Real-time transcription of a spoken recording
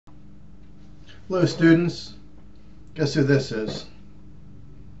Hello students, guess who this is?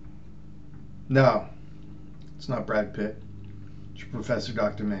 No, it's not Brad Pitt. It's Professor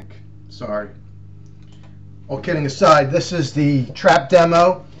Dr. Mink. Sorry. All kidding aside, this is the trap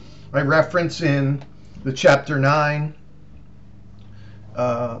demo I reference in the Chapter 9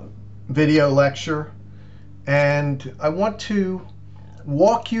 video lecture. And I want to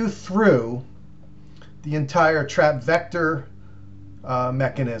walk you through the entire trap vector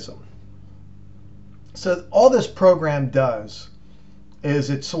mechanism. So all this program does is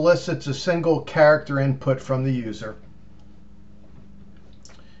it solicits a single character input from the user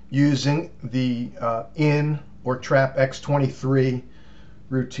using the in or trap x23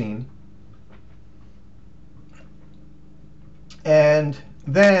 routine. And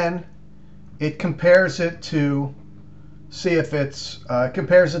then it compares it to see if it's,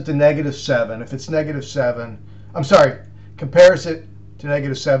 compares it to -7. If it's -7, I'm sorry, compares it to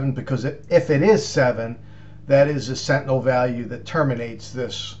 -7 because if it is 7, that is a sentinel value that terminates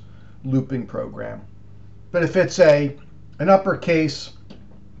this looping program. But if it's an uppercase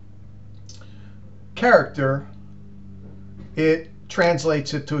character, it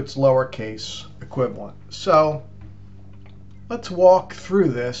translates it to its lowercase equivalent. So let's walk through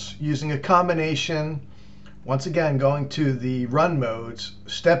this using a combination, once again going to the run modes,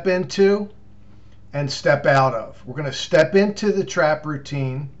 step into and step out of. We're going to step into the trap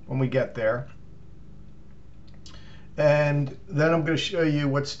routine when we get there. And then I'm going to show you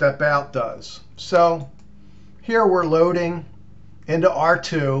what step out does. So here we're loading into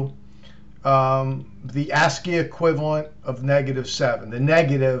R2 the ASCII equivalent of -7. The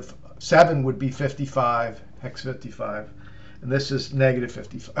 -7 would be 55, hex 55. And this is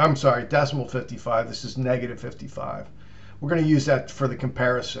 -55. I'm sorry, decimal 55. This is -55. We're going to use that for the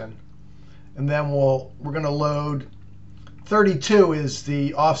comparison. And then we're going to load 32 is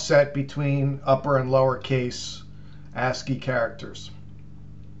the offset between upper and lower case ASCII characters.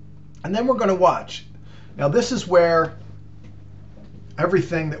 And then we're going to watch. Now this is where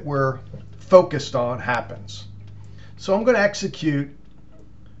everything that we're focused on happens. So I'm going to execute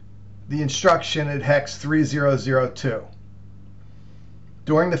the instruction at hex 3002.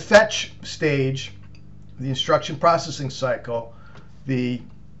 During the fetch stage, the instruction processing cycle, the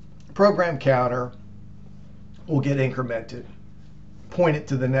program counter will get incremented. Point it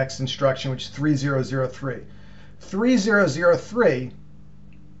to the next instruction, which is 3003. 3003,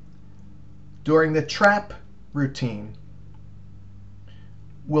 during the trap routine,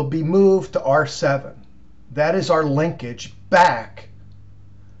 will be moved to R7. That is our linkage back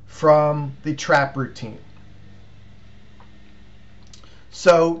from the trap routine.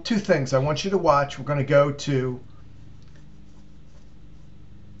 So two things I want you to watch. We're going to go to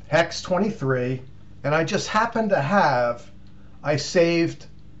hex 23, and I just happen to have, I saved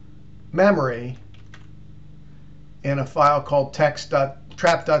memory in a file called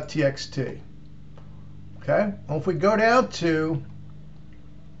text.trap.txt. Okay, well, if we go down to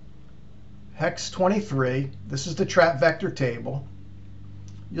hex 23, this is the trap vector table,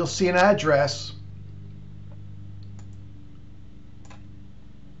 you'll see an address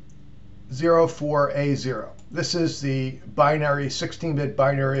 04A0. This is the binary, 16-bit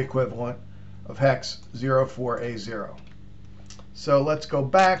binary equivalent of hex 04A0. So let's go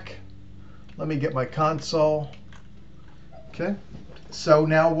back. Let me get my console. Okay, so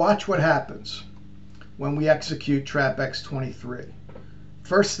now watch what happens when we execute trap x23.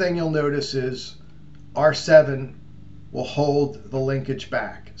 First thing you'll notice is R7 will hold the linkage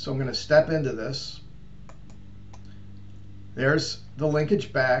back. So I'm going to step into this. There's the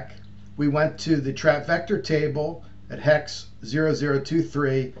linkage back. We went to the trap vector table at hex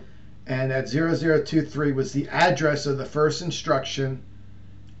 0023, and at 0023 was the address of the first instruction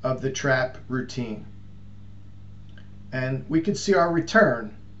of the trap routine. And we can see our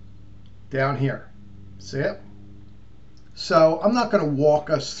return down here. See it? So I'm not going to walk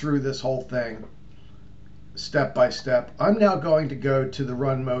us through this whole thing step by step. I'm now going to go to the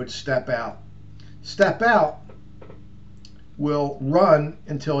run mode step out. Step out will run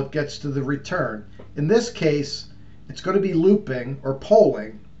until it gets to the return. In this case, it's going to be looping or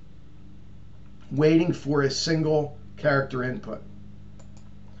polling, waiting for a single character input.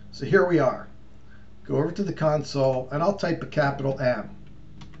 So here we are. Go over to the console, and I'll type a capital M.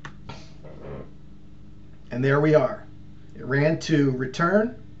 And there we are. It ran to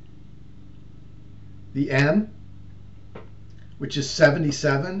return the M, which is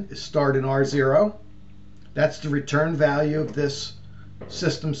 77, is stored in R0. That's the return value of this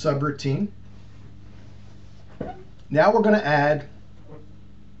system subroutine. Now we're going to add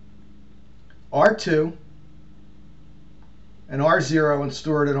R2 an R0 and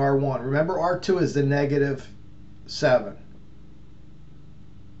store it in R1. Remember, R2 is the -7.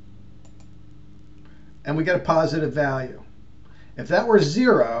 And we get a positive value. If that were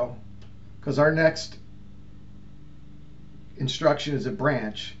 0, because our next instruction is a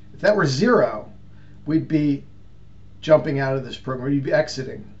branch, if that were 0, we'd be jumping out of this program. We'd be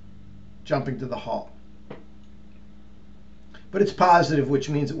exiting, jumping to the halt. But it's positive, which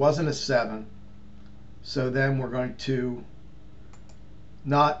means it wasn't a 7. So then we're going to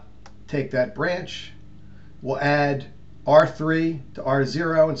not take that branch. We'll add R3 to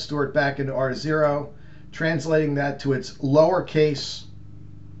R0 and store it back into R0, translating that to its lowercase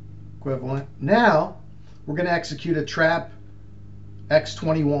equivalent. Now we're going to execute a trap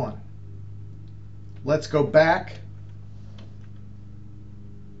X21. Let's go back.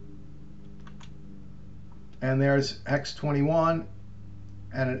 And there's X21,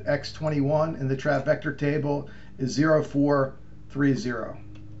 and an X21 in the trap vector table is 0430.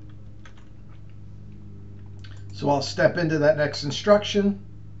 So I'll step into that next instruction,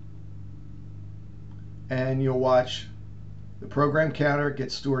 and you'll watch the program counter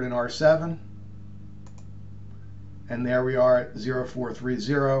get stored in R7. And there we are at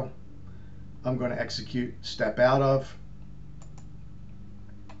 0430. I'm going to execute step out of.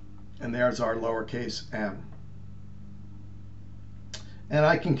 And there's our lowercase m. And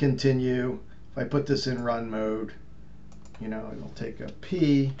I can continue. If I put this in run mode, it'll take a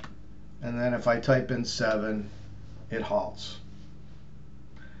P. And then if I type in 7, it halts.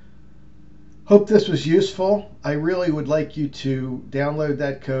 Hope this was useful. I really would like you to download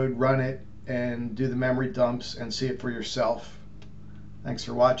that code, run it, and do the memory dumps and see it for yourself. Thanks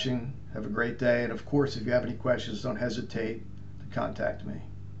for watching. Have a great day. And of course, if you have any questions, don't hesitate to contact me.